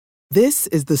This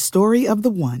is the story of the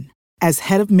one. As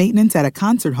head of maintenance at a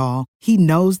concert hall, he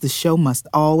knows the show must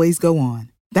always go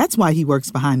on. That's why he works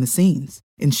behind the scenes,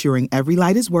 ensuring every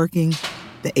light is working,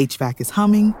 the HVAC is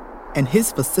humming, and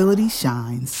his facility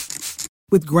shines.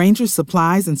 With Grainger's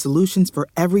supplies and solutions for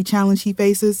every challenge he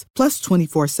faces, plus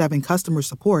 24/7 customer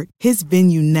support, his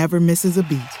venue never misses a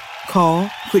beat. Call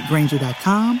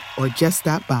quickgrainger.com or just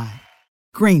stop by.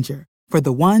 Grainger, for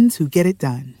the ones who get it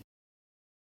done.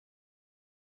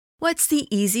 What's the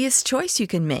easiest choice you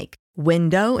can make?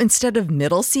 Window instead of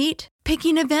middle seat?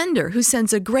 Picking a vendor who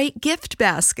sends a great gift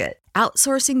basket?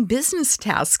 Outsourcing business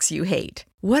tasks you hate?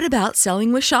 What about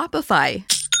selling with Shopify?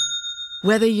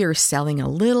 Whether you're selling a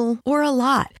little or a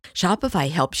lot,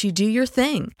 Shopify helps you do your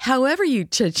thing, however you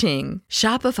cha-ching.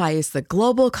 Shopify is the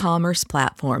global commerce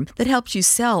platform that helps you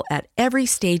sell at every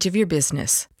stage of your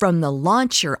business. From the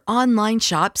launch your online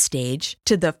shop stage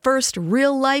to the first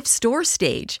real-life store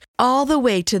stage, all the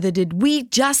way to the did we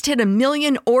just hit a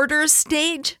million orders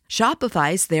stage.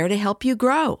 Shopify's there to help you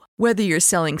grow. Whether you're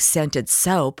selling scented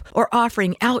soap or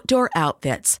offering outdoor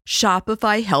outfits,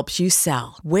 Shopify helps you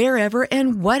sell. Wherever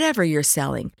and whatever you're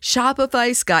selling,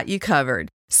 Shopify's got you covered.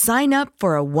 Sign up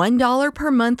for a $1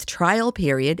 per month trial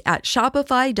period at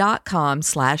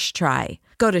shopify.com/try.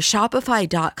 Go to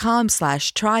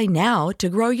shopify.com/try now to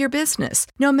grow your business,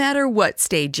 no matter what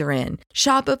stage you're in.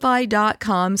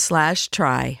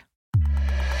 Shopify.com/try.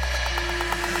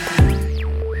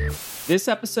 This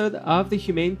episode of the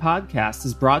Humane Podcast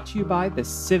is brought to you by the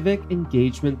civic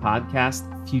engagement podcast,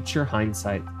 Future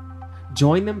Hindsight.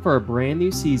 Join them for a brand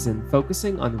new season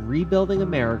focusing on rebuilding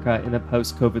America in a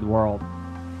post-COVID world.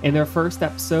 In their first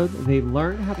episode, they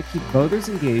learn how to keep voters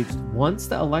engaged once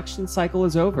the election cycle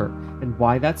is over and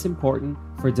why that's important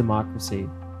for democracy.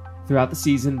 Throughout the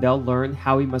season, they'll learn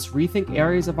how we must rethink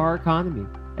areas of our economy,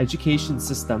 education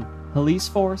system, police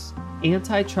force,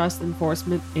 antitrust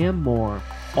enforcement, and more,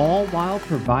 all while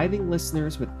providing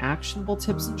listeners with actionable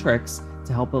tips and tricks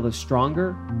to help build a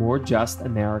stronger, more just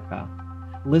America.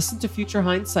 Listen to Future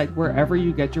Hindsight wherever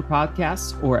you get your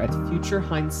podcasts or at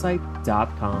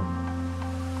futurehindsight.com.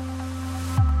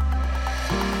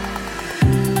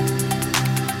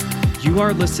 You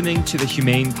are listening to the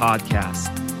Humane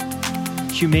Podcast.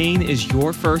 Humane is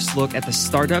your first look at the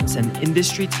startups and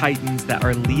industry titans that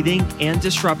are leading and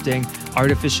disrupting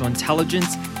artificial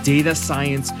intelligence, data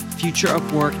science, future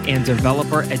of work, and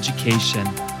developer education.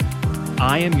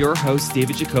 I am your host,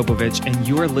 David Jakobovich, and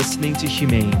you are listening to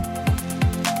Humane.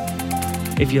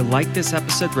 If you like this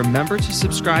episode, remember to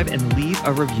subscribe and leave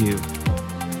a review.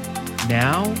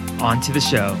 Now, on to the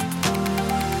show.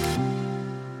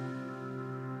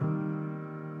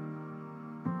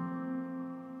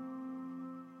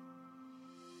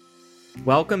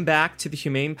 Welcome back to the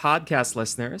Humane Podcast,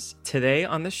 listeners. Today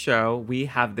on the show, we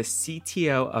have the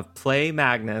CTO of Play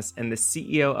Magnus and the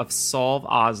CEO of Solve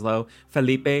Oslo,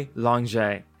 Felipe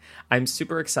Longe. I'm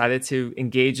super excited to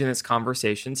engage in this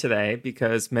conversation today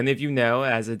because many of you know,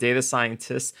 as a data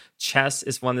scientist, chess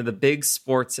is one of the big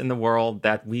sports in the world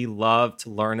that we love to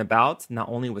learn about, not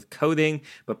only with coding,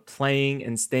 but playing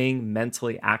and staying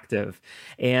mentally active.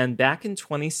 And back in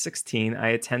 2016, I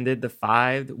attended the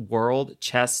FIVE World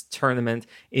Chess Tournament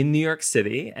in New York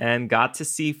City and got to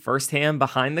see firsthand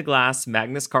behind the glass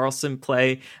Magnus Carlsen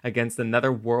play against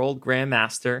another world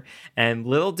grandmaster. And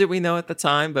little did we know at the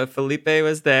time, but Felipe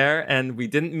was there. And we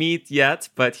didn't meet yet,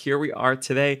 but here we are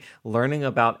today learning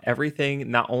about everything,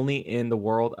 not only in the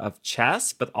world of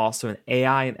chess, but also in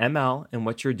AI and ML and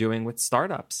what you're doing with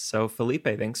startups. So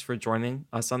Felipe, thanks for joining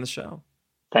us on the show.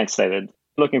 Thanks, David.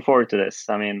 Looking forward to this.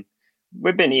 I mean,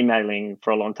 we've been emailing for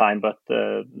a long time, but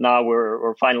now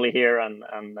we're finally here and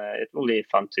it will be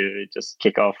fun to just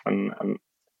kick off and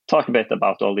talk a bit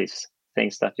about all these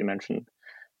things that you mentioned.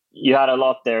 You had a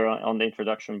lot there on the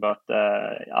introduction, but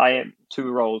I have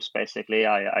two roles, basically.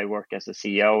 I work as a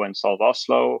CEO in Solve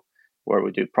Oslo, where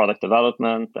we do product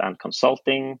development and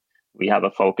consulting. We have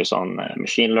a focus on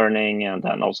machine learning and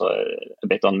then also a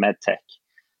bit on medtech.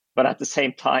 But at the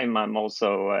same time, I'm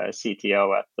also a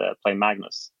CTO at Play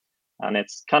Magnus. And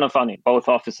it's kind of funny. Both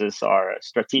offices are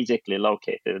strategically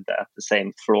located at the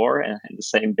same floor in the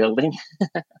same building.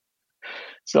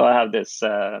 So I have this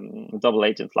double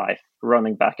agent life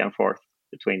running back and forth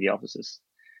between the offices.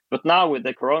 But now with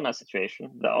the Corona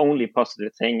situation, the only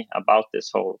positive thing about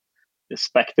this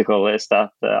spectacle is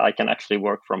that I can actually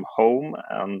work from home,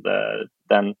 and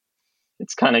then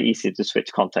it's kind of easy to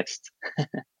switch context.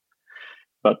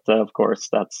 But of course,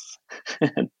 that's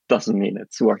doesn't mean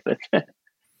it's worth it.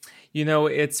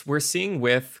 We're seeing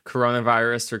with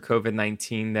coronavirus or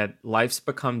COVID-19 that life's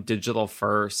become digital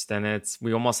first, and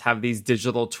we almost have these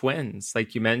digital twins.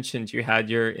 Like you mentioned, you had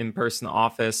your in-person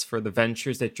office for the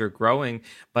ventures that you're growing,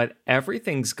 but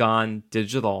everything's gone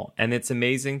digital. And it's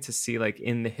amazing to see, like,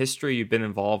 in the history you've been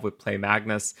involved with Play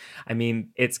Magnus. I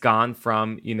mean, it's gone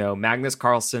from, Magnus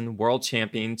Carlsen, world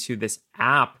champion, to this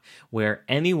app where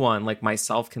anyone like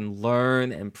myself can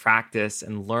learn and practice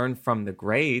and learn from the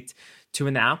great, to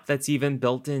an app that's even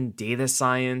built in data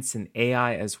science and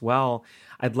AI as well.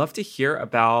 I'd love to hear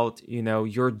about,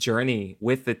 your journey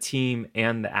with the team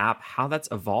and the app, how that's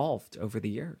evolved over the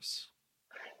years.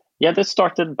 Yeah, this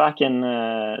started back in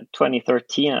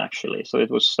 2013, actually. So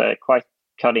it was quite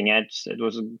cutting edge. It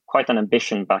was quite an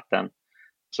ambition back then.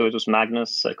 So it was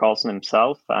Magnus Carlsen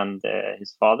himself and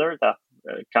his father that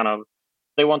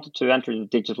they wanted to enter the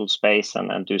digital space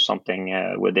and do something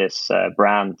with this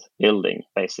brand building,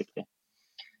 basically.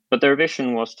 But their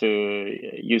vision was to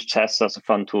use chess as a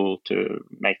fun tool to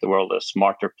make the world a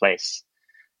smarter place.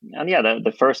 And yeah,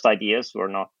 the first ideas were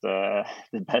not the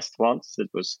best ones. It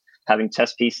was having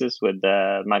chess pieces with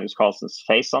Magnus Carlsen's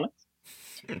face on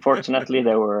it. Fortunately,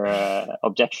 there were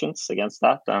objections against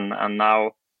that. And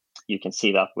now you can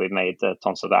see that we've made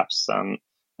tons of apps.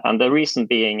 And the reason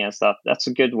being is that that's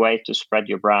a good way to spread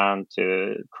your brand,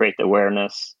 to create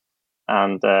awareness,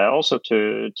 and also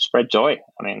to spread joy.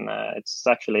 I mean, it's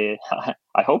actually,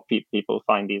 I hope people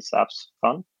find these apps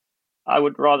fun. I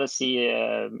would rather see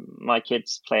my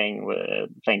kids playing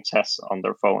chess on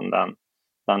their phone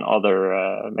than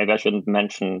other, maybe I shouldn't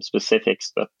mention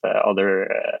specifics, but other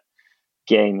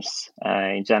games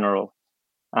in general.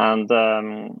 And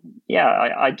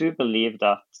I do believe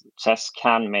that chess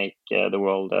can make the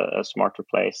world a smarter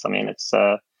place. I mean,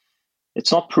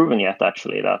 it's not proven yet,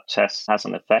 actually, that chess has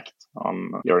an effect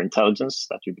on your intelligence,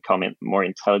 that you become more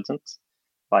intelligent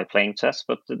by playing chess.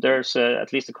 But there's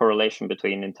at least a correlation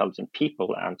between intelligent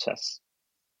people and chess.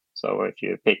 So if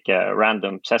you pick a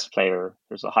random chess player,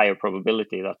 there's a higher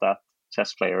probability that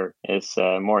chess player is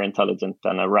more intelligent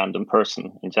than a random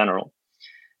person in general.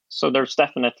 So there's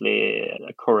definitely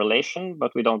a correlation,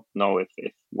 but we don't know if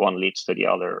one leads to the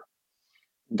other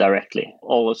directly.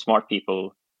 All the smart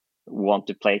people want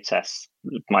to play chess.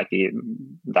 It might be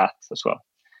that as well.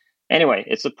 Anyway,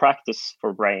 it's a practice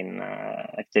for brain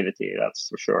activity, that's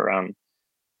for sure.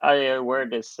 I wear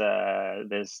this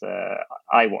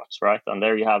iWatch, right? And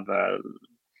there you have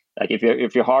like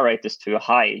if your heart rate is too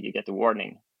high, you get a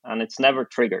warning, and it's never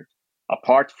triggered.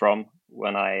 Apart from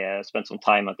when I spent some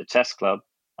time at the chess club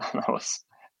and I was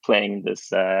playing this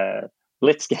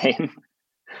Blitz game,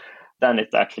 then it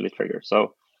actually triggers.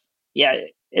 So yeah,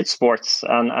 it's sports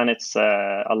and it's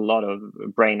a lot of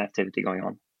brain activity going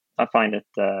on. I find it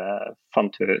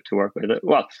fun to work with.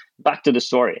 Well, back to the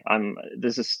story. I'm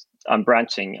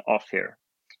branching off here.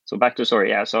 So back to the story.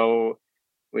 Yeah. So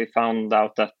we found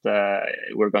out that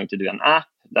we're going to do an app.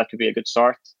 That could be a good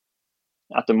start.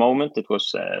 At the moment, it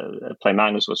was Play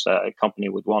Magnus was a company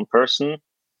with one person.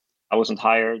 I wasn't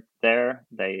hired there.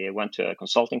 They went to a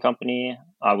consulting company.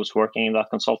 I was working in that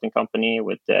consulting company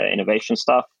with innovation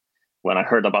stuff. When I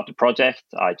heard about the project,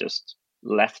 I just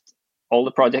left all the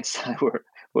projects I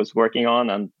was working on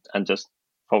and just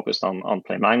focused on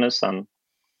Play Magnus. And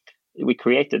we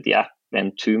created the app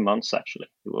in 2 months, actually.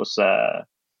 It was a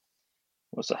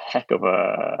heck of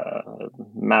a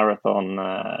marathon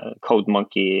code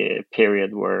monkey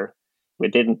period where we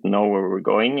didn't know where we were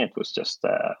going. It was just,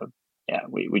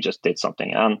 we just did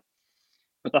something.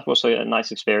 But that was a nice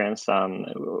experience. And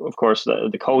of course,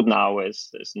 the code now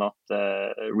is not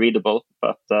readable,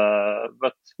 but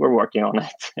we're working on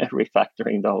it,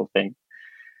 refactoring the whole thing.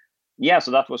 Yeah, so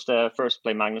that was the first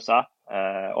Play Magnus app.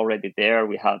 Already there,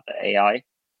 we had the AI,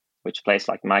 which plays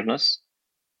like Magnus.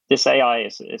 This AI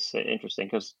is interesting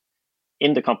because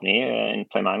in the company, in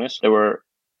Play Magnus, there were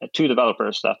 2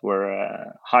 developers that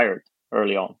were hired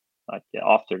early on, like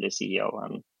after the CEO.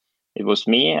 And it was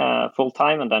me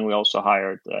full-time, and then we also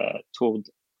hired Tord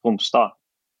Romstad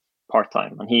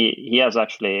part-time. And he has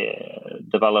actually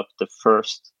developed the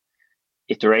first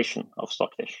iteration of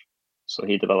Stockfish. So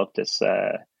he developed this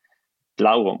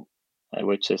Blaurum,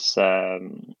 which is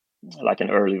like an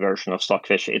early version of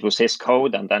Stockfish. It was his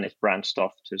code, and then it branched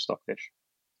off to Stockfish.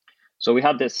 So we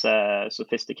had this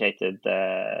sophisticated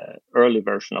early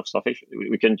version of Stockfish.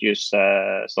 We couldn't use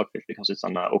Stockfish because it's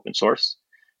on open source,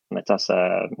 and it has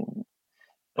a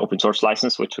open source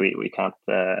license, which we can't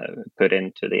put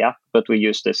into the app. But we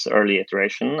used this early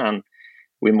iteration, and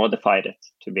we modified it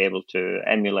to be able to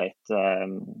emulate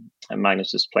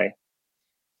Magnus's play.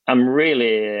 I'm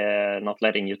really not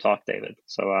letting you talk, David.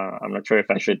 So I'm not sure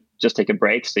if I should just take a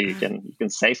break so you can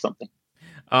say something.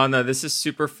 Oh, no, this is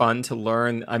super fun to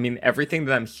learn. I mean, everything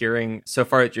that I'm hearing so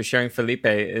far that you're sharing, Felipe,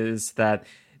 is that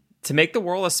to make the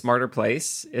world a smarter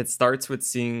place, it starts with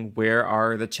seeing where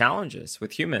are the challenges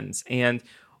with humans. And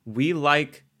we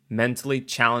like mentally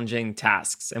challenging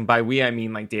tasks. And by we, I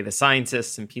mean like data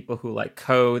scientists and people who like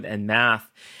code and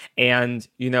math. And,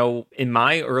 in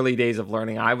my early days of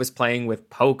learning, I was playing with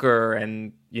poker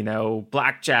and,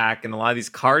 blackjack and a lot of these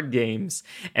card games,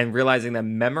 and realizing that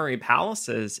memory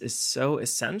palaces is so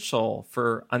essential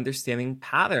for understanding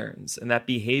patterns and that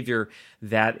behavior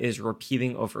that is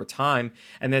repeating over time.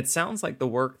 And it sounds like the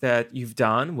work that you've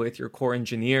done with your core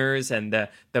engineers and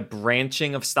the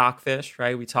branching of Stockfish,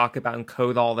 right? We talk about in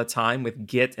code all the time with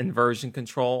Git and version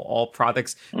control. All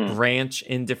products branch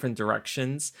in different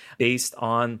directions based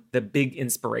on the big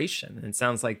inspiration. And it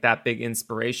sounds like that big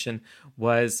inspiration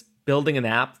was building an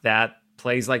app that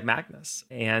plays like Magnus.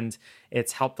 And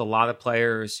it's helped a lot of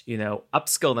players,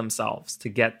 upskill themselves to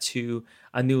get to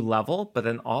a new level, but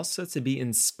then also to be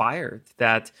inspired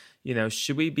that,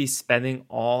 should we be spending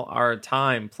all our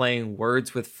time playing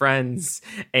Words with Friends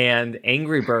and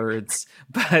Angry Birds?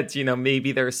 But,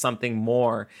 maybe there's something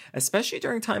more, especially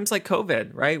during times like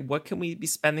COVID, right? What can we be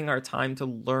spending our time to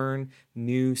learn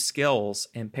new skills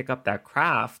and pick up that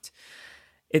craft?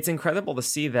 It's incredible to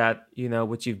see that,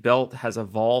 what you've built has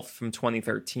evolved from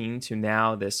 2013 to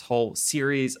now this whole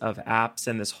series of apps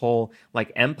and this whole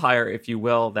like empire, if you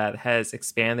will, that has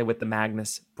expanded with the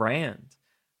Magnus brand.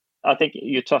 I think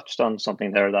you touched on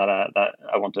something there that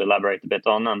I want to elaborate a bit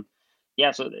on. And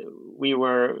yeah, so we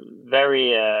were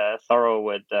very thorough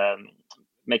with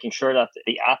making sure that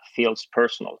the app feels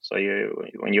personal. So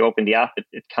when you open the app,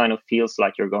 it kind of feels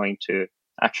like you're going to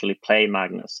actually play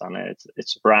Magnus, and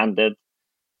it's branded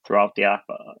throughout the app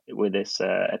with this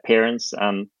appearance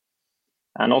and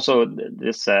also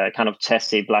this kind of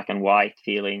chessy black and white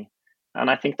feeling. And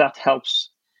I think that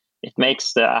helps. It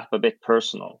makes the app a bit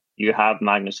personal. You have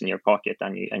Magnus in your pocket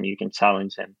and you can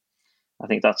challenge him. I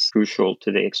think that's crucial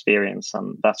to the experience,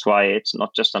 and that's why it's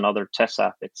not just another chess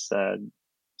app. It's a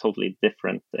totally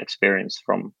different experience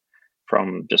from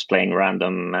just playing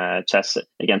random chess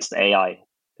against AI,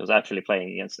 because actually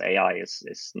playing against AI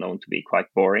is known to be quite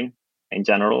boring in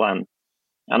general, and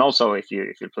also if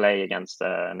you play against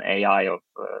an AI of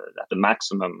at the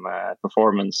maximum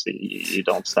performance, you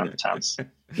don't stand a chance.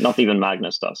 Not even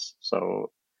Magnus does.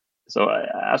 So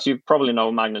as you probably know,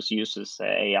 Magnus uses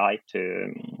AI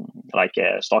to like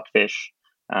Stockfish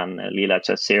and Leela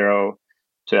Chess Zero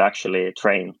to actually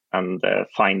train and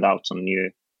find out some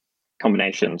new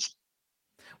combinations.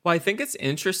 Well, I think it's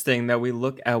interesting that we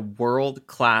look at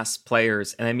world-class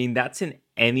players, and I mean, that's in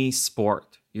any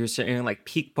sport. You're saying like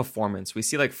peak performance. We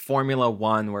see like Formula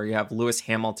One, where you have Lewis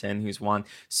Hamilton, who's won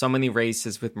so many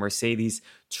races with Mercedes,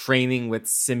 training with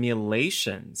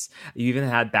simulations. You even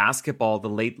had basketball, the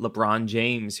late LeBron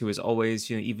James, who was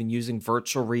always, even using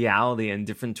virtual reality and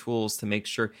different tools to make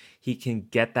sure he can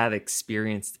get that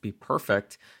experience to be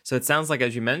perfect. So it sounds like,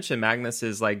 as you mentioned, Magnus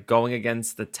is like going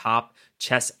against the top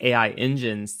chess AI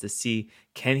engines to see,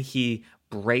 can he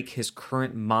break his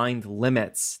current mind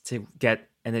limits to get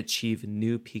and achieve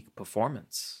new peak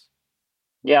performance.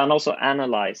 Yeah, and also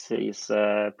analyze his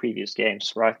previous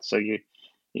games, right? So you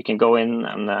can go in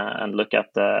and look at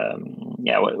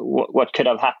what could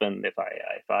have happened if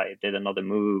I did another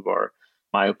move, or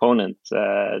my opponent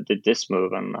did this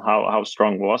move, and how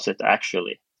strong was it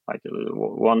actually? Like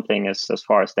one thing is as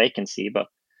far as they can see, but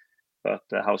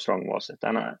how strong was it?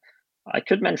 And I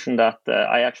could mention that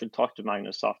I actually talked to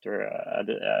Magnus after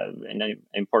in an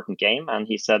important game, and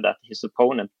he said that his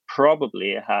opponent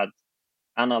probably had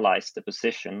analyzed the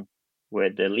position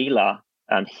with Leela,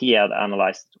 and he had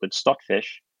analyzed it with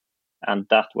Stockfish, and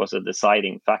that was a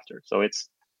deciding factor. So it's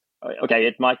okay.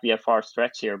 It might be a far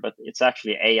stretch here, but it's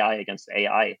actually AI against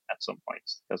AI at some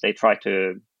points, because they try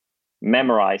to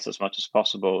memorize as much as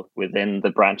possible within the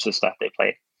branches that they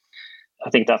play. I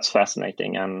think that's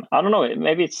fascinating, and I don't know.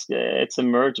 Maybe it's a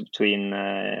merge between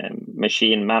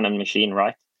man and machine,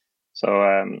 right?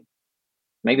 So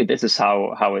maybe this is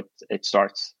how it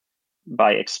starts,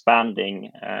 by expanding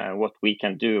what we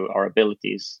can do, our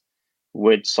abilities,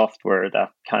 with software that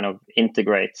kind of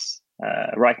integrates.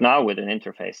 Right now, with an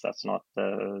interface that's not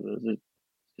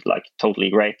like totally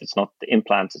great. It's not the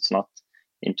implants. It's not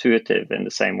intuitive in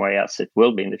the same way as it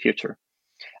will be in the future.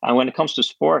 And when it comes to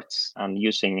sports and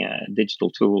using digital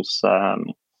tools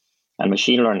and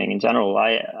machine learning in general,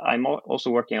 I'm also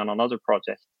working on another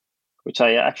project, which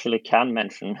I actually can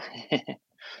mention.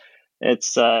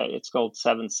 It's called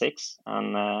 7-6,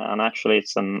 and actually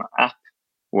it's an app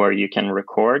where you can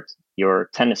record your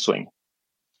tennis swing,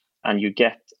 and you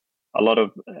get a lot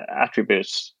of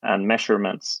attributes and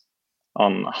measurements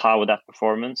on how that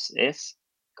performance is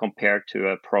compared to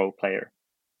a pro player.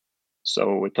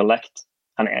 So we collect,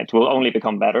 and it will only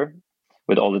become better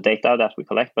with all the data that we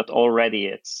collect, but already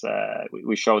it's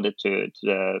we showed it to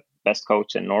the best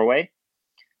coach in Norway,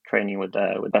 training with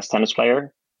best tennis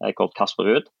player called Kasper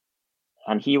Ruud,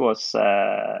 and he was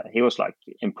like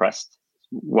impressed.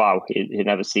 Wow, he'd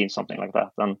never seen something like that,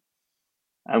 and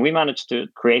we managed to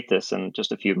create this in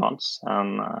just a few months.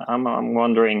 And I'm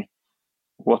wondering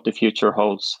what the future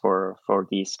holds for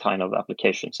these kind of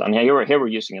applications. And here we're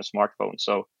using a smartphone,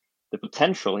 so the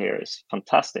potential here is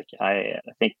fantastic. I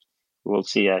think we'll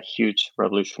see a huge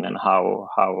revolution in how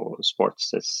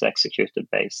sports is executed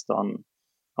based on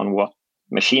what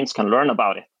machines can learn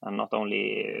about it, and not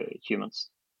only humans.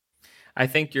 I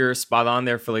think you're spot on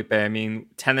there, Felipe. I mean,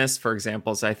 tennis, for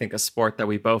example, is, I think, a sport that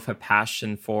we both have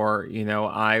passion for. You know,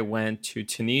 I went to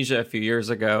Tunisia a few years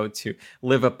ago to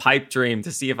live a pipe dream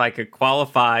to see if I could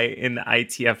qualify in the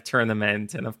ITF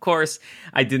tournament. And of course,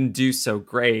 I didn't do so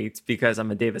great because I'm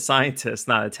a data scientist,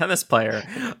 not a tennis player.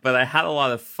 But I had a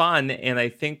lot of fun. And I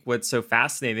think what's so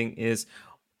fascinating is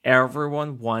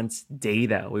everyone wants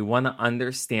data. We want to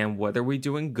understand what are we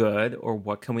doing good or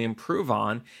what can we improve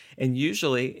on. And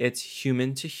usually it's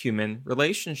human to human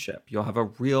relationship. You'll have a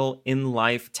real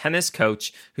in-life tennis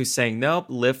coach who's saying, nope,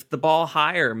 lift the ball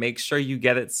higher, make sure you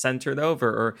get it centered over,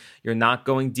 or you're not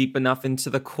going deep enough into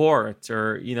the court,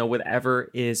 or, you know, whatever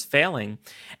is failing.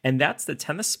 And that's the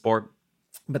tennis sport.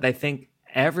 But I think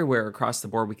everywhere across the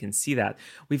board, we can see that.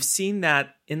 We've seen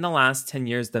that in the last 10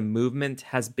 years, the movement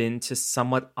has been to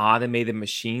somewhat automated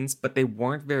machines, but they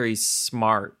weren't very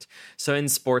smart. So in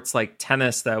sports like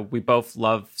tennis that we both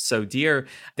love so dear,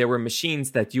 there were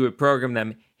machines that you would program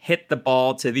them, hit the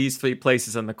ball to these 3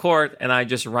 places on the court, and I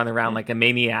just run around like a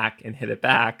maniac and hit it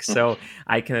back. So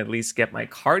I can at least get my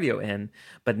cardio in.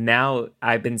 But now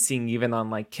I've been seeing even on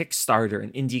like Kickstarter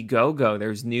and Indiegogo,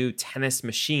 there's new tennis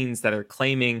machines that are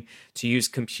claiming to use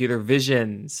computer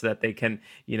vision so that they can,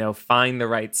 you know, find the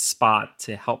right spot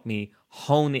to help me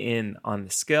hone in on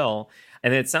the skill.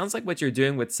 And it sounds like what you're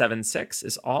doing with 7-6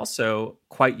 is also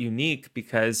quite unique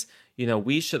because, you know,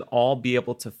 we should all be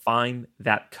able to find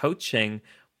that coaching,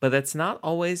 but it's not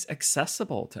always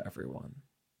accessible to everyone.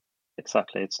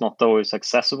 Exactly. It's not always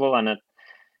accessible. And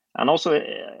also,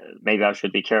 maybe I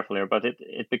should be careful here, but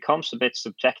it becomes a bit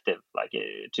subjective, like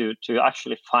to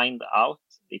actually find out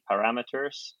the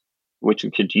parameters which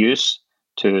we could use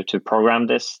to program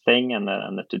this thing and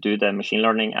to do the machine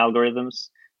learning algorithms.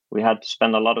 We had to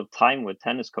spend a lot of time with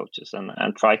tennis coaches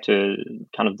and try to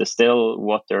kind of distill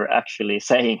what they're actually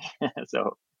saying.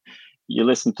 So you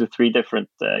listen to 3 different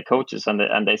coaches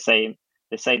and they say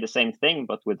the same thing,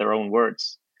 but with their own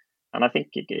words. And I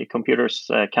think computers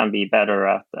can be better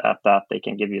at that. They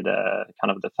can give you the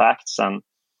kind of the facts, and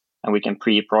we can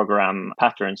pre-program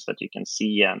patterns that you can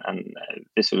see and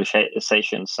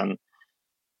visualizations. And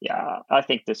yeah, I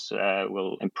think this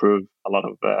will improve a lot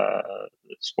of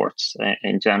sports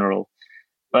in general.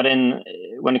 But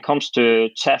when it comes to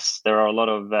chess, there are a lot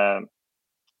of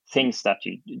things that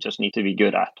you just need to be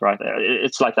good at, right?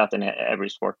 It's like that in every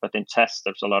sport, but in chess,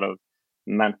 there's a lot of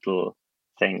mental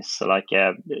things, like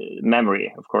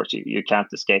memory. Of course, you can't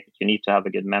escape it. You need to have a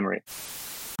good memory.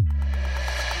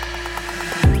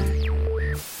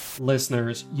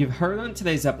 Listeners, you've heard on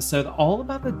today's episode all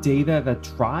about the data that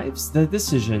drives the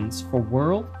decisions for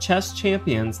world chess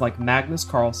champions like Magnus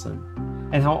Carlsen,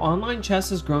 and how online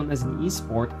chess has grown as an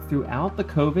esport throughout the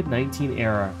COVID-19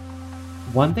 era.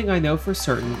 One thing I know for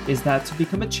certain is that to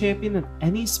become a champion in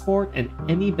any sport and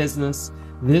any business,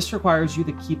 this requires you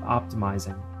to keep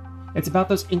optimizing. It's about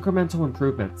those incremental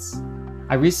improvements.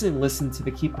 I recently listened to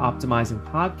the Keep Optimizing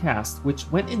podcast, which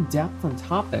went in depth on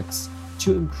topics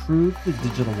to improve the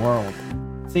digital world.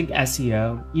 Think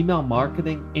SEO, email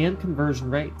marketing, and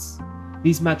conversion rates.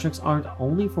 These metrics aren't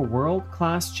only for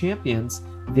world-class champions,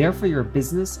 they're for your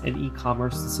business and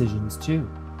e-commerce decisions too.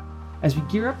 As we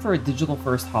gear up for a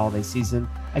digital-first holiday season,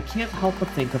 I can't help but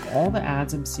think of all the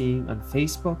ads I'm seeing on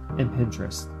Facebook and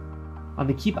Pinterest. On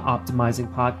the Keep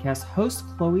Optimizing podcast, host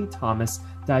Chloe Thomas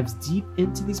dives deep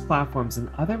into these platforms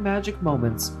and other magic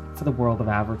moments for the world of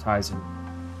advertising.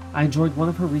 I enjoyed one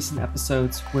of her recent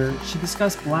episodes where she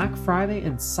discussed Black Friday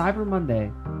and Cyber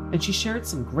Monday, and she shared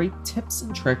some great tips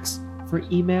and tricks for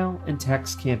email and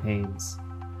text campaigns.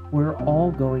 We're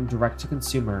all going direct to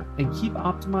consumer, and Keep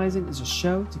Optimizing is a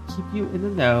show to keep you in the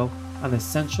know on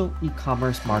essential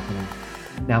e-commerce marketing.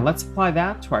 Now let's apply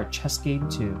that to our chess game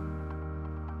too.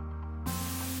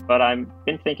 But I've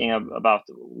been thinking about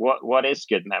what is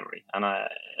good memory, and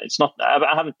it's not.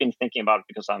 I haven't been thinking about it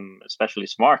because I'm especially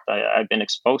smart. I've been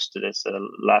exposed to this the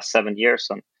last 7 years,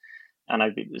 and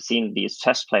I've seen these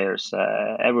chess players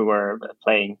everywhere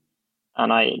playing,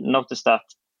 and I noticed that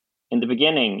in the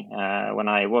beginning, when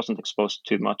I wasn't exposed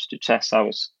too much to chess, I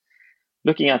was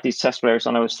looking at these chess players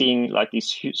and I was seeing like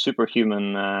these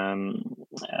superhuman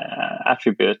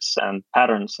attributes and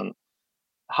patterns, and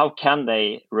how can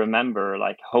they remember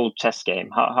like whole chess game?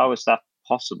 How is that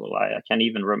possible? I can't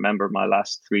even remember my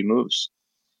last 3 moves.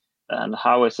 And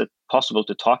how is it possible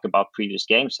to talk about previous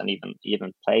games and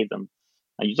even play them?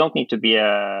 And you don't need to be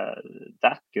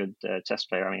that good chess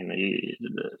player. I mean,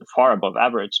 far above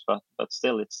average, but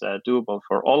still, it's doable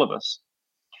for all of us.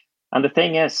 And the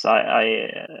thing is,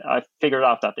 I figured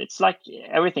out that it's like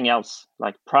everything else,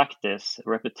 like practice,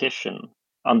 repetition,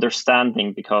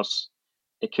 understanding, because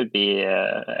it could be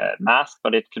math,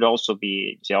 but it could also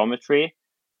be geometry,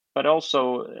 but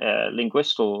also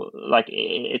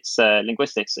linguistics.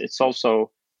 It's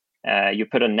also you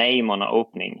put a name on an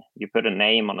opening, you put a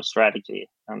name on a strategy,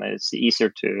 and it's easier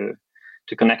to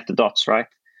connect the dots, right?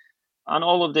 And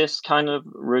all of this kind of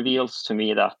reveals to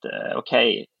me that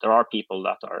okay, there are people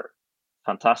that are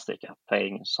fantastic at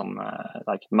playing some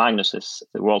like Magnus is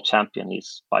the world champion.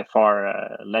 He's by far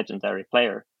a legendary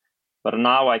player. But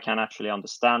now I can actually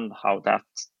understand how that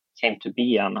came to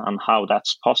be and how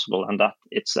that's possible, and that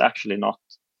it's actually not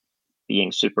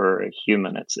being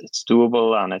superhuman. It's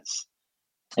doable, and it's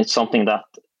something that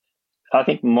I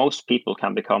think most people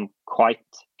can become quite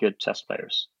good chess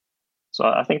players. So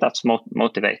I think that's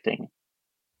motivating.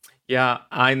 Yeah,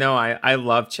 I know. I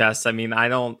love chess. I mean, I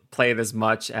don't play it as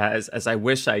much as I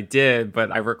wish I did,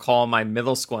 but I recall my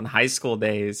middle school and high school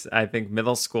days. I think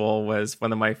middle school was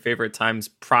one of my favorite times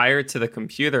prior to the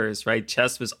computers, right?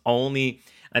 Chess was only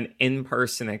an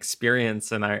in-person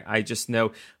experience. And I just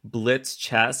know Blitz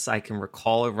chess, I can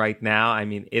recall it right now. I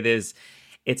mean, it's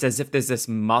as if there's this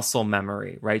muscle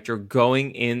memory, right? You're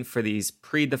going in for these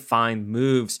predefined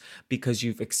moves because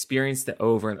you've experienced it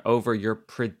over and over. You're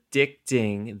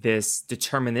predicting this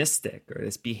deterministic or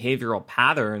this behavioral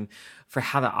pattern for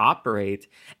how to operate.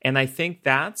 And I think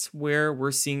that's where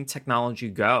we're seeing technology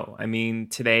go. I mean,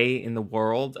 today in the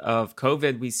world of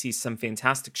COVID, we see some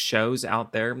fantastic shows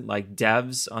out there like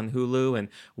Devs on Hulu and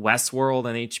Westworld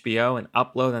on HBO and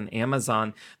Upload on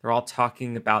Amazon. They're all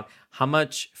talking about how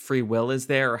much free will is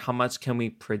there, or how much can we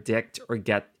predict or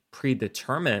get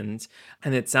predetermined.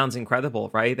 And it sounds incredible,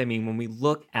 right? I mean, when we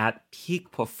look at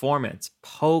peak performance,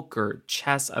 poker,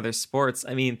 chess, other sports,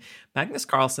 I mean, Magnus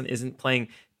Carlsen isn't playing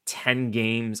 10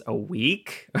 games a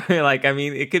week. Like, I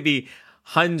mean, it could be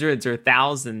hundreds or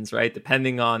thousands, right?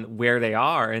 Depending on where they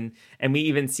are. And we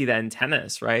even see that in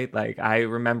tennis, right? Like, I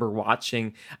remember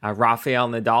watching Rafael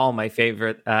Nadal, my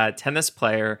favorite tennis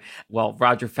player. Well,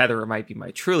 Roger Federer might be my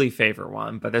truly favorite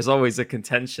one, but there's always a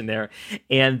contention there.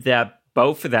 And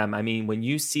both of them, I mean, when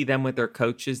you see them with their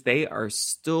coaches, they are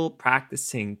still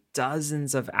practicing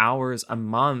dozens of hours a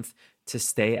month to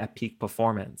stay at peak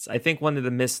performance. I think one of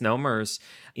the misnomers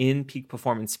in peak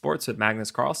performance sports with Magnus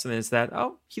Carlsen is that,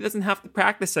 oh, he doesn't have to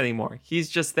practice anymore. He's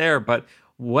just there. But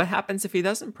what happens if he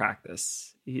doesn't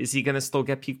practice? Is he going to still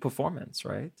get peak performance,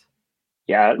 right?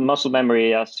 Yeah, muscle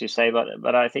memory, as you say,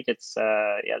 but I think it's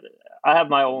I have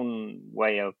my own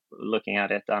way of looking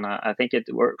at it, and I think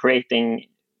we're creating.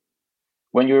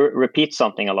 When you repeat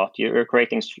something a lot, you're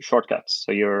creating shortcuts.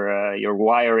 So you're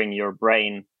wiring your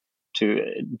brain to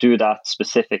do that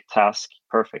specific task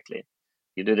perfectly.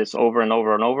 You do this over and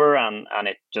over and over, and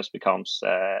it just becomes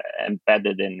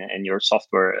embedded in your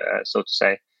software, so to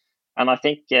say. And I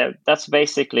think that's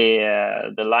basically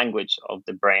the language of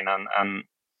the brain. And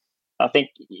I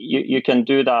think you can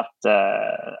do that,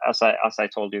 as I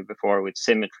told you before, with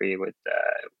symmetry, with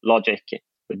logic,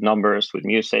 with numbers, with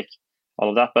music, all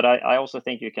of that. But I also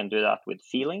think you can do that with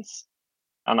feelings.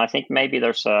 And I think maybe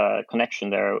there's a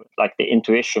connection there, like the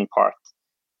intuition part,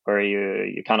 where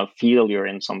you kind of feel you're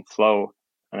in some flow.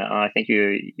 And I think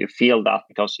you feel that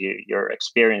because you're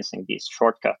experiencing these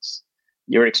shortcuts.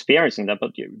 You're experiencing them,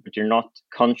 but you're not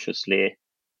consciously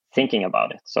thinking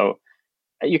about it. So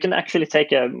you can actually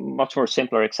take a much more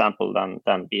simpler example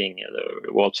than being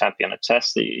the world champion at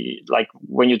chess. Like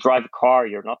when you drive a car,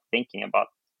 you're not thinking about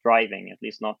driving, at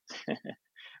least not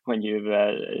when you've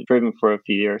driven for a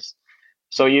few years.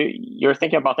 So you're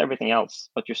thinking about everything else,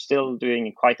 but you're still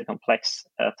doing quite a complex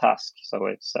task. So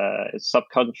it's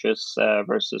subconscious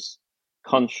versus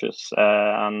conscious,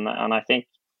 and I think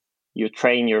you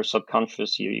train your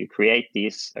subconscious. You create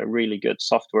these really good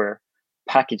software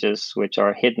packages which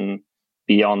are hidden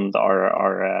beyond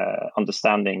our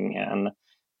understanding. And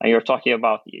you're talking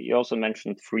about. You also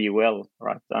mentioned free will,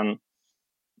 right? And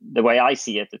the way I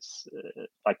see it, it's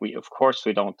like of course,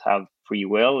 we don't have free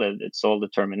will. It's all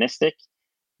deterministic,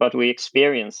 but we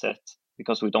experience it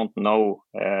because we don't know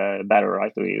better,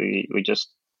 right? We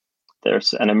just,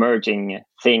 there's an emerging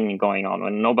thing going on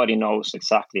and nobody knows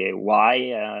exactly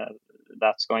why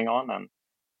that's going on. And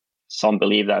some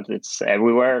believe that it's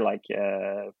everywhere, like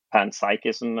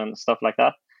panpsychism and stuff like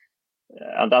that.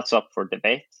 And that's up for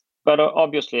debate. But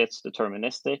obviously it's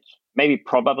deterministic, maybe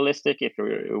probabilistic if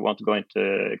you want to go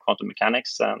into quantum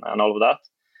mechanics and all of that.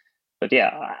 But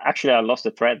yeah, actually I lost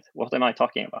the thread. What am I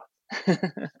talking about?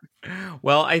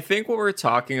 Well, I think what we're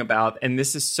talking about, and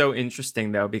this is so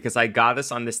interesting though, because I got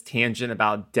us on this tangent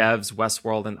about devs,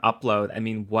 Westworld, and Upload. I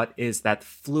mean, what is that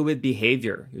fluid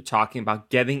behavior? You're talking about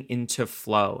getting into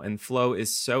flow, and flow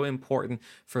is so important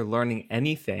for learning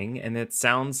anything. And it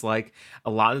sounds like a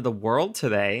lot of the world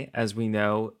today, as we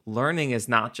know, learning is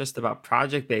not just about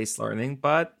project-based learning,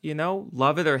 but, you know,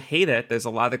 love it or hate it, there's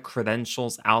a lot of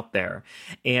credentials out there,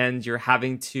 and you're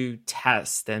having to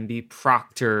test and be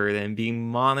proctored and being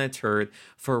monitored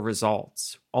for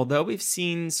results. Although we've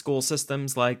seen school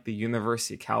systems like the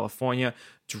University of California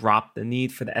drop the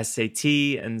need for the SAT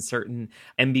and certain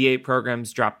MBA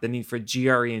programs drop the need for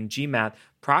GRE and GMAT,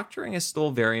 proctoring is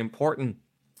still very important.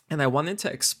 And I wanted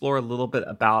to explore a little bit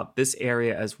about this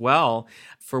area as well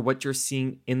for what you're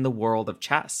seeing in the world of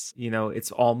chess. You know,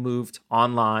 it's all moved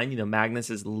online. You know, Magnus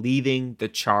is leading the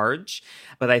charge.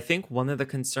 But I think one of the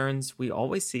concerns we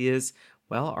always see is,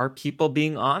 well, are people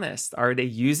being honest? Are they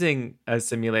using a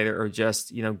simulator or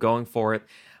just, you know, going for it?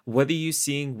 What are you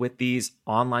seeing with these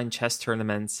online chess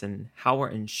tournaments and how we're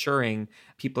ensuring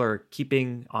people are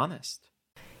keeping honest?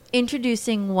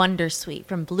 Introducing Wondersuite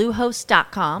from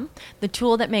Bluehost.com, the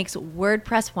tool that makes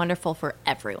WordPress wonderful for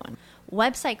everyone.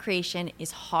 Website creation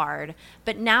is hard,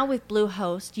 but now with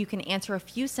Bluehost, you can answer a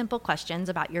few simple questions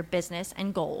about your business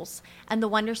and goals, and the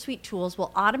Wondersuite tools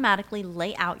will automatically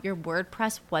lay out your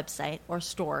WordPress website or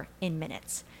store in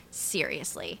minutes.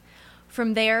 Seriously.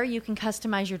 From there, you can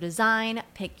customize your design,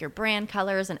 pick your brand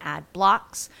colors, and add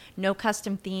blocks. No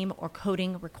custom theme or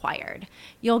coding required.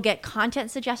 You'll get content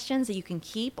suggestions that you can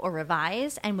keep or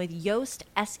revise, and with Yoast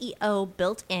SEO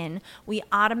built in, we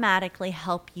automatically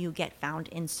help you get found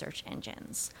in search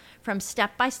engines. From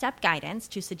step-by-step guidance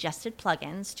to suggested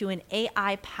plugins to an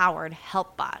AI-powered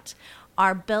help bot,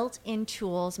 our built-in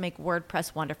tools make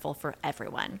WordPress wonderful for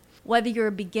everyone. Whether you're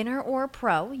a beginner or a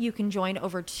pro, you can join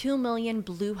over 2 million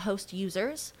Bluehost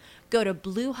users. Go to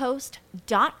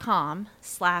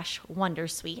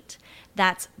bluehost.com/wondersuite.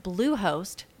 That's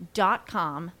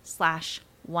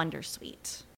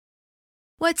bluehost.com/wondersuite.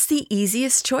 What's the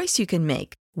easiest choice you can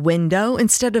make? Window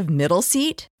instead of middle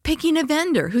seat? Picking a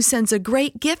vendor who sends a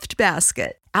great gift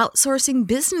basket? Outsourcing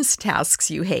business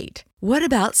tasks you hate? What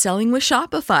about selling with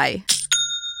Shopify?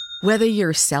 Whether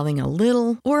you're selling a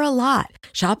little or a lot,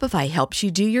 Shopify helps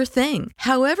you do your thing,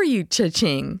 however you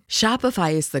cha-ching.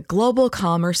 Shopify is the global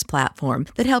commerce platform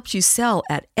that helps you sell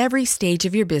at every stage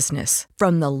of your business.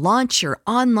 From the launch your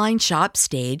online shop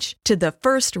stage to the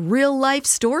first real-life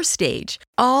store stage,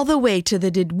 all the way to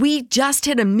the did we just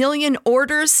hit 1 million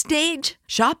orders stage.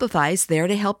 Shopify's there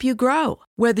to help you grow.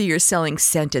 Whether you're selling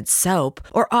scented soap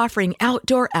or offering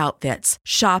outdoor outfits,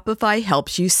 Shopify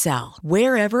helps you sell.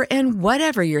 Wherever and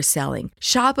whatever you're selling,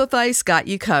 Shopify's got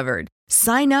you covered.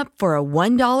 Sign up for a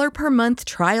 $1 per month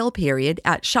trial period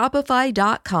at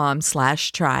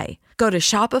shopify.com/try. Go to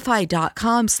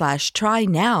shopify.com/try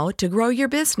now to grow your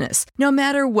business, no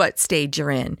matter what stage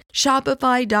you're in.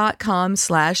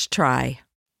 Shopify.com/try.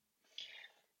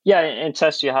 Yeah, in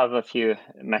chess, you have a few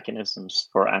mechanisms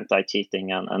for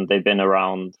anti-cheating, and they've been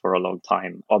around for a long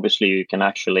time. Obviously, you can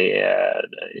actually,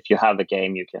 if you have a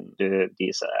game, you can do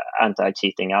these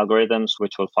anti-cheating algorithms,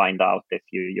 which will find out if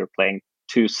you're playing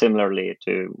too similarly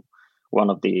to one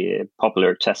of the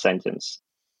popular chess engines.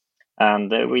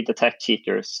 And we detect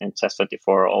cheaters in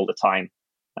Chess24 all the time.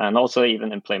 And also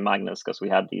even in Play Magnus, because we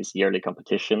had these yearly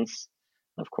competitions.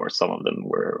 Of course, some of them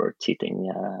were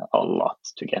cheating a lot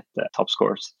to get the top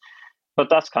scores. But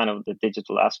that's kind of the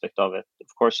digital aspect of it. Of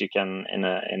course, you can, in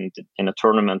a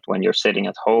tournament, when you're sitting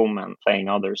at home and playing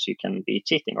others, you can be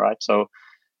cheating, right? So,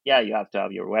 yeah, you have to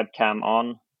have your webcam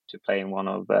on to play in one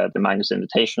of the Magnus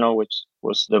Invitational, which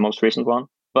was the most recent one.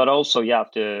 But also, you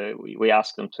have to. We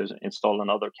ask them to install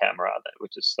another camera,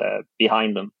 which is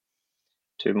behind them,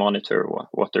 to monitor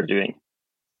what they're doing.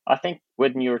 I think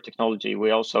with newer technology,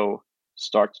 we also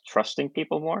start trusting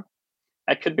people more.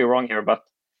 I could be wrong here, but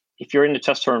if you're in a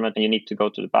chess tournament and you need to go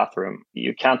to the bathroom,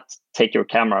 you can't take your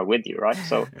camera with you, right?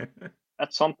 So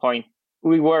at some point,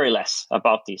 we worry less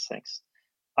about these things.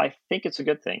 I think it's a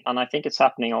good thing. And I think it's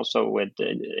happening also with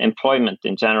employment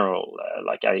in general.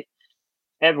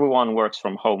 Everyone works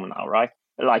from home now, right?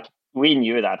 Like we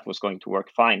knew that was going to work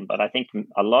fine, but I think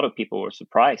a lot of people were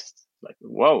surprised. Like,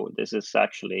 whoa, this is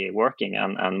actually working,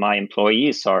 and my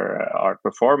employees are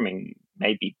performing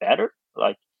maybe better.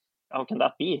 Like, how can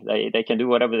that be? They can do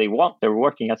whatever they want. They're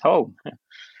working at home,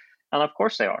 and of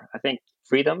course they are. I think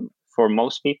freedom for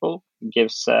most people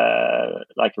gives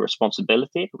like a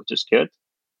responsibility, which is good.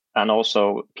 And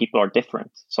also, people are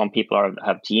different. Some people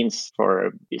have genes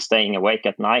for staying awake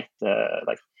at night.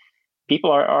 Like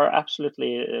people are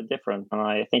absolutely different, and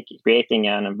I think creating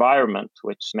an environment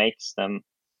which makes them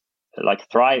like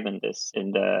thrive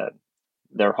in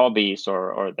their hobbies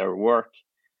or their work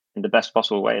in the best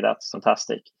possible way, that's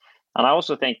fantastic. And I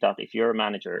also think that if you're a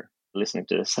manager listening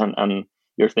to this and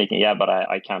you're thinking, yeah, but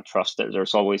I can't trust it,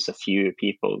 there's always a few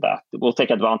people that will take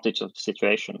advantage of the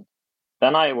situation,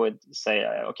 then I would say,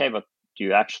 okay, but do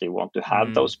you actually want to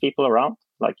have those people around?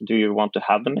 Like, do you want to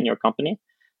have them in your company?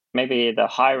 Maybe the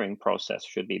hiring process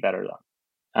should be better done.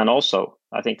 And also,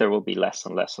 I think there will be less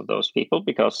and less of those people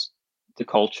because the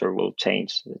culture will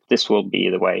change. This will be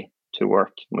the way to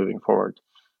work moving forward.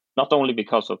 Not only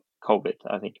because of COVID,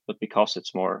 I think, but because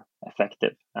it's more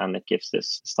effective and it gives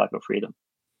this type of freedom.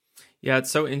 Yeah,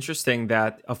 it's so interesting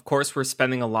that, of course, we're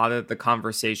spending a lot of the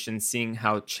conversation seeing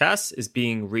how chess is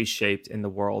being reshaped in the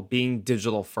world, being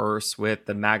digital first with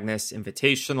the Magnus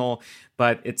Invitational,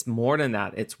 but it's more than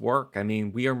that. It's work. I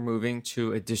mean, we are moving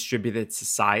to a distributed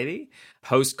society.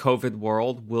 Post-COVID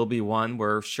world will be one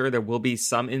where, sure, there will be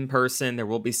some in person, there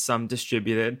will be some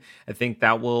distributed. I think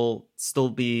that will still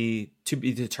be to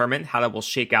be determined how that will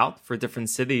shake out for different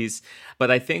cities.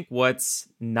 But I think what's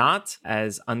not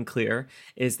as unclear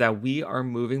is that we are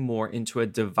moving more into a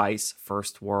device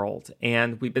first world.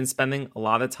 And we've been spending a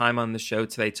lot of time on the show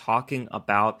today talking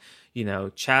about,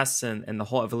 chess and the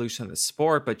whole evolution of the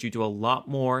sport, but you do a lot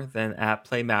more than at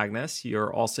Play Magnus.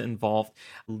 You're also involved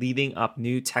leading up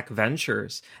new tech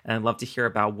ventures. And I'd love to hear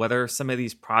about what are some of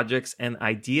these projects and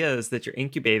ideas that you're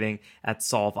incubating at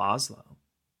Solve Oslo.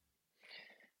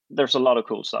 There's a lot of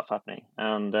cool stuff happening,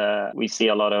 and we see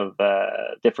a lot of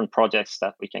different projects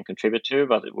that we can contribute to,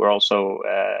 but we're also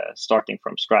starting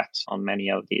from scratch on many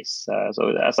of these.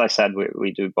 So as I said,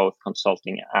 we do both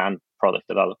consulting and product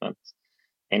development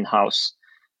in-house.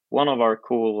 One of our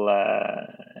cool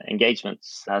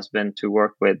engagements has been to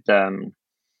work with,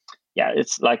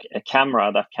 it's like a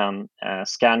camera that can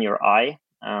scan your eye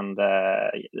and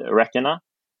retina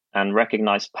and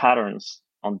recognize patterns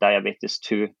on diabetes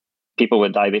 2, people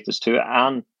with diabetes 2,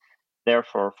 and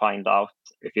therefore find out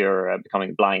if you're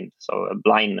becoming blind. So a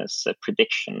blindness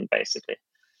prediction, basically.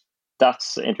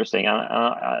 That's interesting.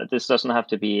 This doesn't have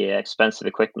to be expensive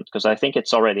equipment, because I think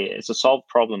it's a solved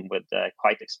problem with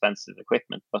quite expensive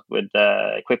equipment, but with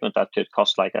equipment that could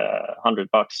cost like $100,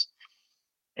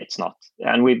 it's not.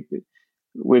 And we've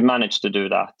managed to do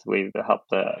that. We've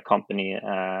helped a company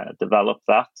develop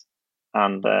that.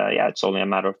 And it's only a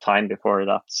matter of time before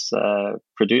that's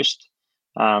produced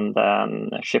and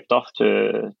shipped off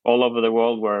to all over the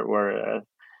world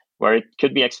where it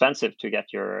could be expensive to get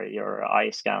your eye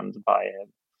scanned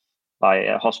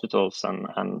by hospitals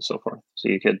and so forth. So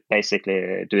you could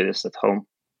basically do this at home.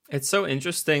 It's so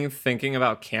interesting thinking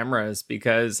about cameras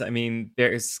because, I mean,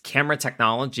 there's camera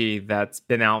technology that's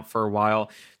been out for a while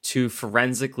to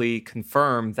forensically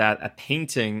confirm that a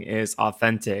painting is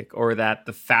authentic or that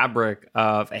the fabric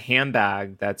of a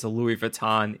handbag that's a Louis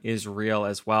Vuitton is real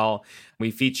as well. We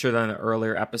featured on an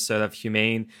earlier episode of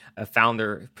Humane a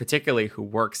founder particularly who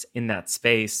works in that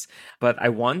space. But I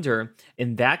wonder,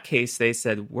 in that case, they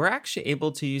said, we're actually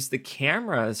able to use the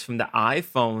cameras from the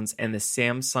iPhones and the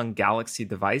Samsung Galaxy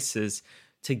devices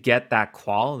to get that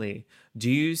quality.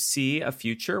 Do you see a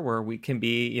future where we can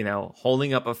be,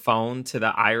 holding up a phone to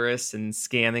the iris and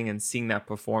scanning and seeing that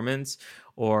performance?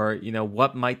 Or,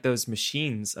 what might those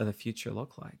machines of the future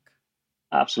look like?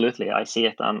 Absolutely. I see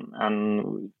it.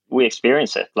 And we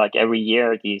experience it. Like every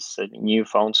year, these new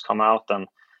phones come out. And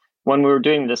when we were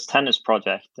doing this tennis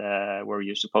project, where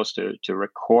you're supposed to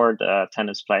record a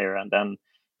tennis player and then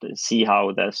see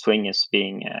how the swing is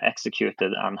being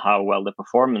executed and how well the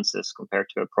performance is compared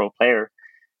to a pro player,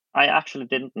 I actually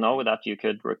didn't know that you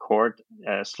could record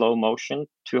slow motion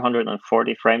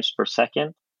 240 frames per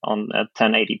second on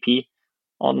 1080p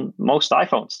on most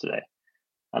iPhones today.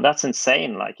 And that's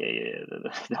insane. Like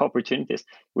the opportunities.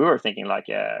 We were thinking like,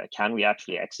 can we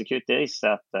actually execute this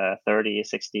at 30,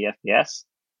 60 FPS?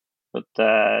 But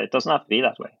it doesn't have to be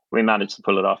that way. We managed to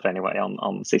pull it off anyway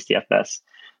on 60 FPS.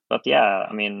 But yeah,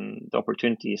 I mean, the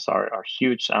opportunities are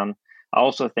huge. And I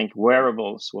also think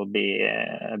wearables will be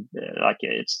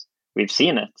we've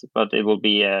seen it, but it will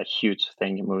be a huge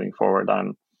thing moving forward.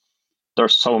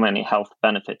 There's so many health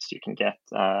benefits you can get.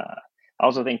 I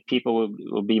also think people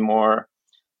will be more,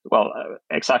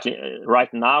 exactly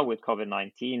right now with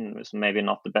COVID-19 is maybe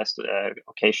not the best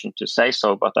occasion to say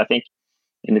so, but I think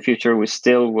in the future we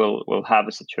still will have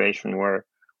a situation where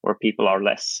people are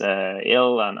less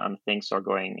ill and things are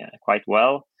going quite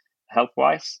well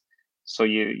health-wise. So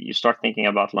you start thinking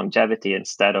about longevity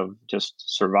instead of just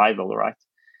survival, right?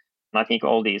 And I think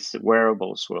all these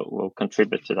wearables will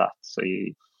contribute to that. So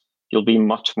you'll be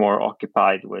much more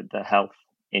occupied with the health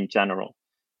in general,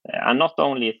 and not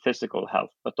only physical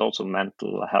health but also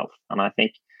mental health. And I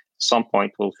think at some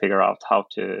point we'll figure out how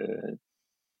to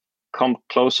come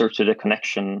closer to the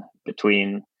connection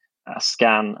between a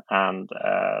scan and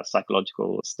a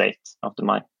psychological state of the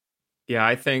mind. Yeah,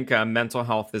 I think mental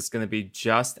health is going to be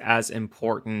just as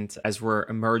important as we're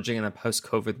emerging in a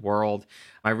post-COVID world.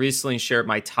 I recently shared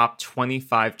my top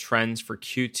 25 trends for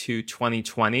Q2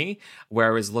 2020, where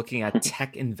I was looking at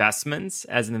tech investments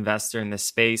as an investor in this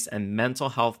space, and mental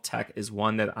health tech is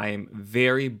one that I am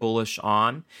very bullish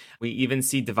on. We even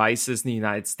see devices in the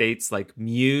United States like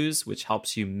Muse, which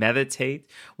helps you meditate.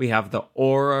 We have the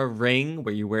Oura Ring,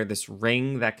 where you wear this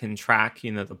ring that can track,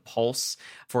 the pulse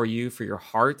for you, for your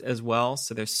heart as well.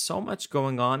 So there's so much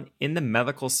going on in the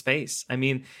medical space. I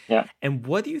mean, yeah. And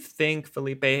what do you think,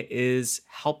 Felipe, is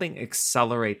helping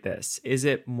accelerate this? Is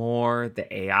it more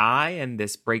the AI and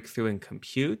this breakthrough in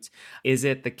compute? Is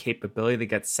it the capability to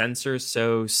get sensors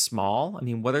so small? I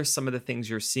mean, what are some of the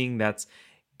things you're seeing that's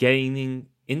gaining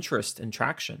interest and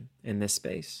traction in this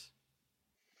space?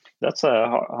 That's a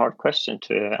hard question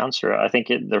to answer. I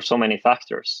think there's so many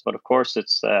factors, but of course,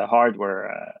 it's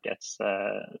hardware gets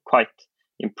quite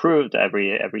improved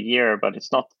every year, but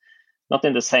it's not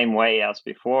in the same way as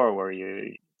before, where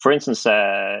for instance,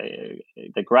 the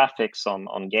graphics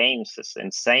on games is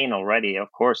insane already.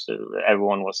 Of course,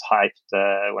 everyone was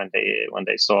hyped when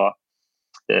they saw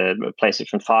the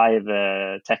PlayStation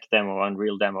 5 tech demo,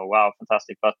 Unreal demo. Wow,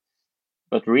 fantastic!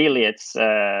 But really, it's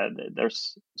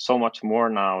there's so much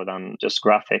more now than just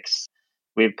graphics.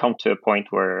 We've come to a point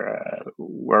where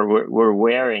we're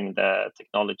wearing the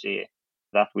technology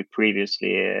that we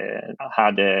previously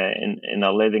had in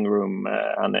a living room,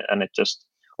 and it just,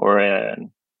 or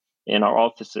in our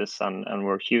offices, and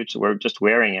we're huge. We're just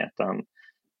wearing it.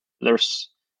 There's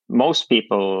most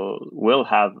people will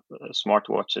have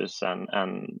smartwatches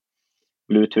and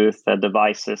Bluetooth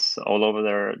devices all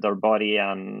over their body,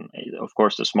 and of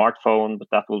course the smartphone, but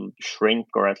that will shrink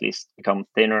or at least become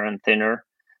thinner and thinner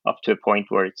up to a point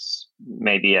where it's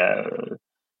maybe a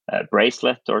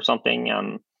bracelet or something,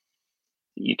 and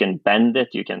you can bend it.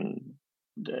 You can,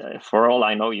 for all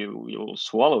I know, you'll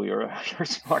swallow your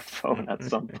smartphone at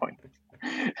some point.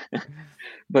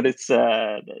 But it's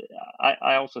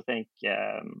I also think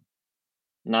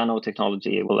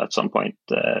nanotechnology will at some point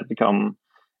become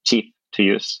cheap to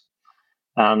use,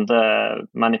 and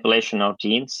manipulation of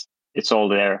genes, it's all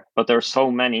there. But there's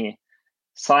so many,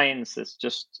 science is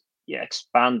just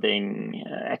expanding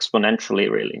exponentially.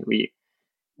 Really,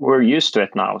 we're used to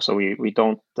it now, so we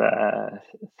don't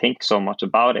think so much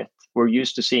about it. We're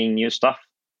used to seeing new stuff.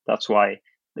 That's why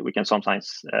we can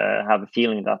sometimes have a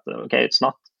feeling that it's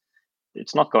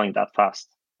not going that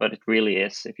fast, but it really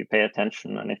is if you pay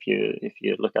attention, and if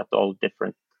you look at all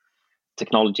different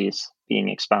technologies being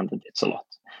expanded. It's a lot.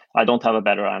 I don't have a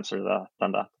better answer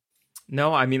than that.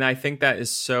 No, I mean, I think that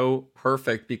is so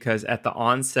perfect, because at the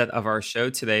onset of our show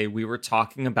today, we were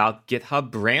talking about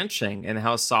GitHub branching and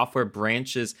how software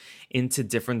branches into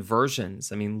different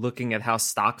versions. I mean, looking at how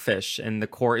Stockfish and the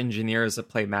core engineers at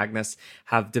Play Magnus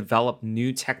have developed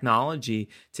new technology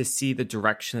to see the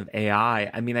direction of AI.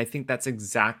 I mean, I think that's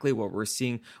exactly what we're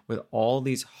seeing with all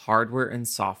these hardware and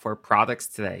software products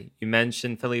today. You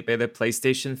mentioned, Felipe, the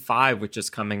PlayStation 5, which is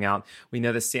coming out. We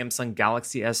know the Samsung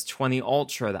Galaxy S20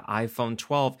 Ultra, the iPhone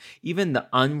 12, even the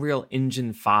Unreal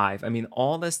Engine 5. I mean,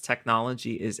 all this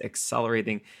technology is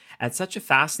accelerating at such a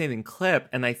fascinating clip.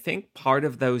 And I think part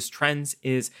of those trends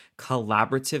is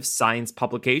collaborative science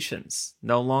publications.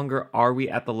 No longer are we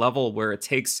at the level where it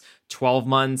takes 12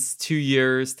 months, 2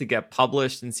 years to get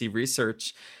published and see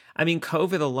research. I mean,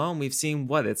 COVID alone, we've seen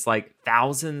it's like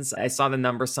thousands. I saw the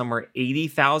number somewhere,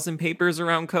 80,000 papers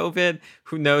around COVID.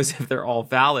 Who knows if they're all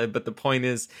valid? But the point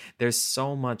is, there's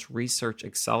so much research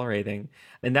accelerating.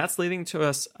 And that's leading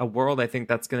to a world, I think,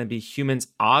 that's going to be humans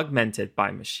augmented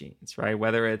by machines, right?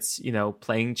 Whether it's,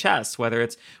 playing chess, whether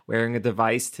it's wearing a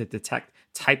device to detect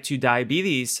type 2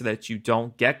 diabetes so that you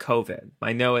don't get COVID.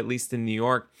 I know at least in New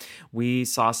York, we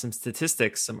saw some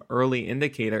statistics, some early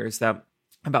indicators that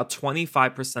about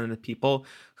 25% of the people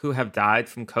who have died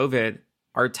from COVID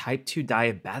are type 2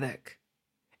 diabetic.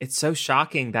 It's so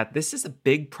shocking that this is a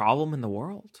big problem in the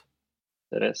world.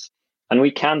 It is. And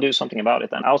we can do something about it.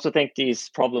 And I also think these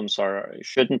problems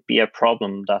shouldn't be a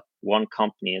problem that one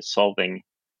company is solving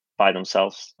by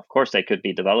themselves. Of course, they could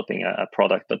be developing a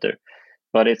product,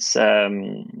 but it's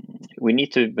we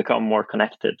need to become more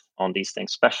connected on these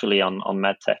things, especially on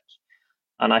medtech.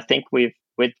 And I think with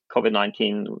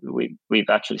COVID-19, we've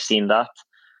actually seen that,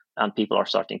 and people are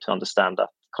starting to understand that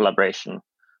collaboration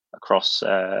across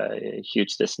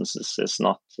huge distances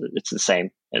it's the same.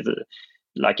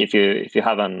 Like if you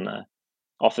have an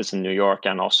office in New York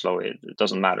and Oslo, it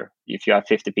doesn't matter. If you have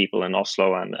 50 people in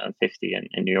Oslo and 50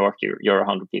 in New York, you're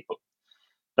 100 people.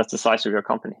 That's the size of your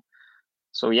company.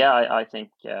 So yeah, I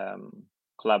think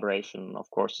collaboration, of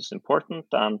course, is important.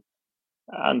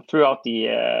 And throughout the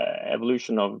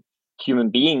evolution of human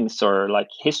beings or like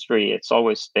history, it's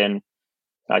always been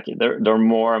like there are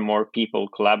more and more people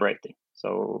collaborating.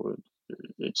 So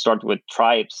it started with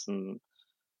tribes and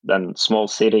then small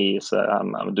cities.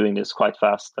 I'm doing this quite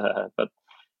fast,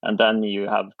 and then you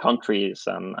have countries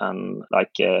and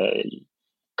like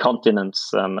continents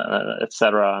and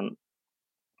etc. And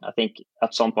I think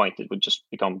at some point it would just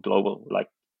become global, like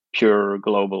pure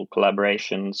global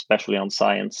collaboration, especially on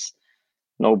science,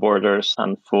 no borders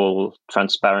and full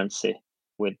transparency,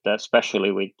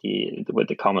 especially with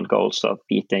the common goals of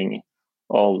beating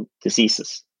all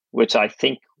diseases, which I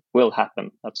think will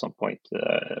happen at some point.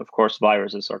 Of course,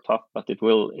 viruses are tough, but it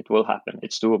will happen.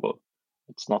 It's doable.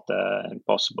 It's not an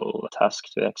impossible task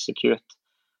to execute.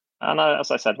 And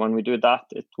as I said, when we do that,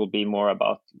 it will be more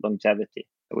about longevity,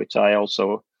 which I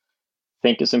also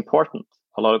think is important.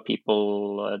 A lot of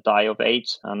people die of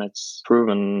AIDS, and it's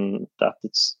proven that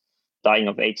dying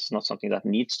of AIDS is not something that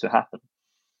needs to happen.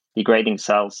 Degrading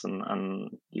cells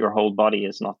and your whole body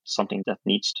is not something that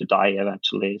needs to die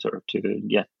eventually or to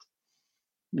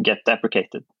get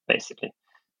deprecated, basically.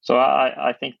 So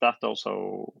I think that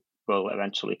also will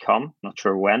eventually come. Not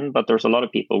sure when, but there's a lot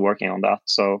of people working on that.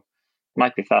 So it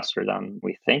might be faster than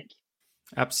we think.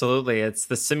 Absolutely. It's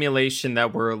the simulation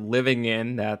that we're living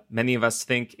in that many of us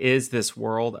think is this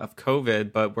world of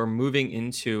COVID, but we're moving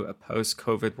into a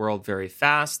post-COVID world very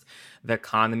fast. The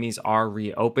economies are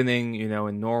reopening.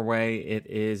 In Norway, it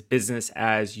is business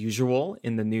as usual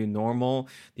in the new normal.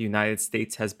 The United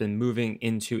States has been moving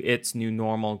into its new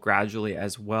normal gradually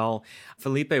as well.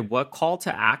 Felipe, what call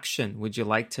to action would you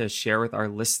like to share with our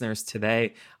listeners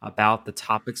today about the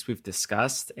topics we've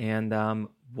discussed and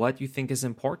what you think is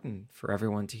important for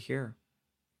everyone to hear?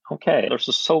 Okay, there's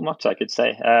just so much I could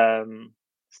say.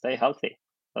 Stay healthy.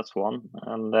 That's one.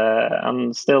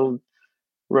 And still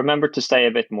remember to stay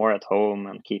a bit more at home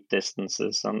and keep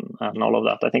distances and all of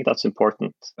that. I think that's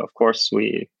important. Of course,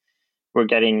 we're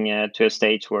getting to a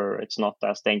stage where it's not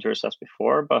as dangerous as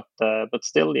before, but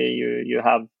still you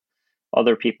have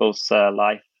other people's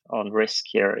life on risk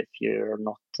here if you're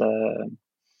not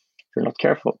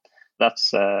careful.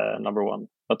 That's number one.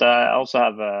 But I also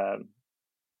have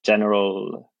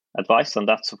general advice, and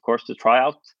that's, of course, to try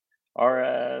out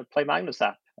our Play Magnus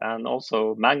app and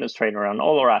also Magnus Trainer and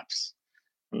all our apps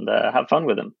and have fun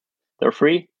with them. They're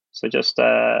free, so just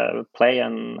play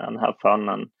and have fun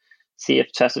and see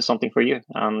if chess is something for you.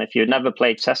 And if you've never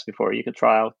played chess before, you could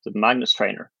try out the Magnus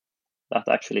Trainer. That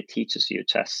actually teaches you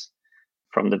chess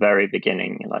from the very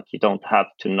beginning. Like, you don't have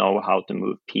to know how to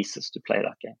move pieces to play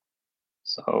that game.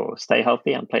 So stay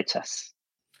healthy and play chess.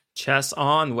 Chess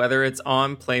on, whether it's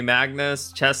on Play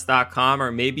Magnus, chess.com,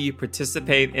 or maybe you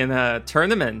participate in a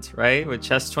tournament, right? With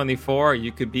Chess24,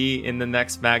 you could be in the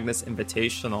next Magnus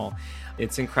Invitational.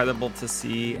 It's incredible to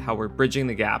see how we're bridging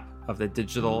the gap of the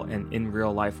digital and in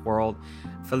real life world.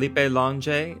 Felipe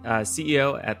Longe,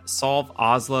 CEO at Solve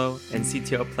Oslo and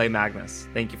CTO Play Magnus.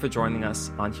 Thank you for joining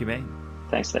us on Humane.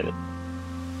 Thanks, David.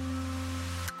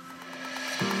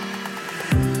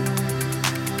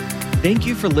 Thank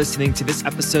you for listening to this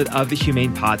episode of the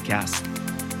Humane Podcast.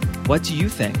 What do you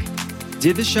think?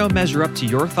 Did the show measure up to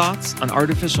your thoughts on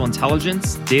artificial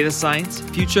intelligence, data science,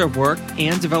 future of work,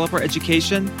 and developer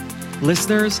education?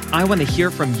 Listeners, I want to hear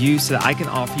from you so that I can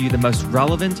offer you the most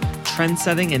relevant,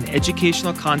 trend-setting, and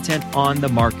educational content on the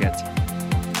market.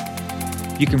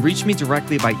 You can reach me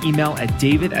directly by email at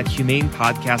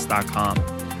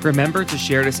david@humanepodcast.com. Remember to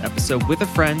share this episode with a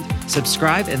friend,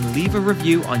 subscribe, and leave a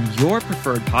review on your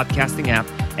preferred podcasting app,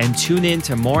 and tune in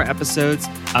to more episodes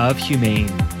of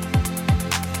Humane.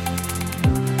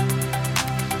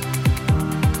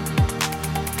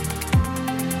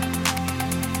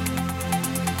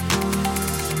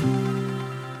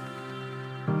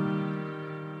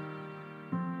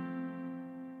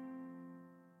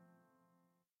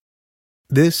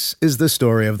 This is the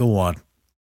story of the one.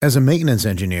 As a maintenance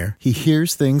engineer, he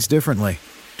hears things differently.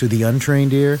 To the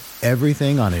untrained ear,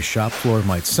 everything on his shop floor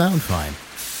might sound fine,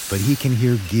 but he can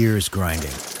hear gears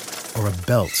grinding or a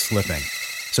belt slipping.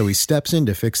 So he steps in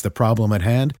to fix the problem at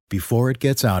hand before it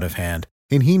gets out of hand.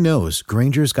 And he knows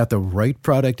Grainger's got the right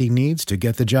product he needs to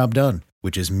get the job done,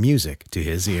 which is music to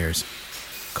his ears.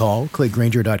 Call, click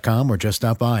Grainger.com, or just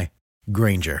stop by.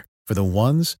 Grainger, for the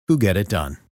ones who get it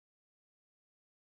done.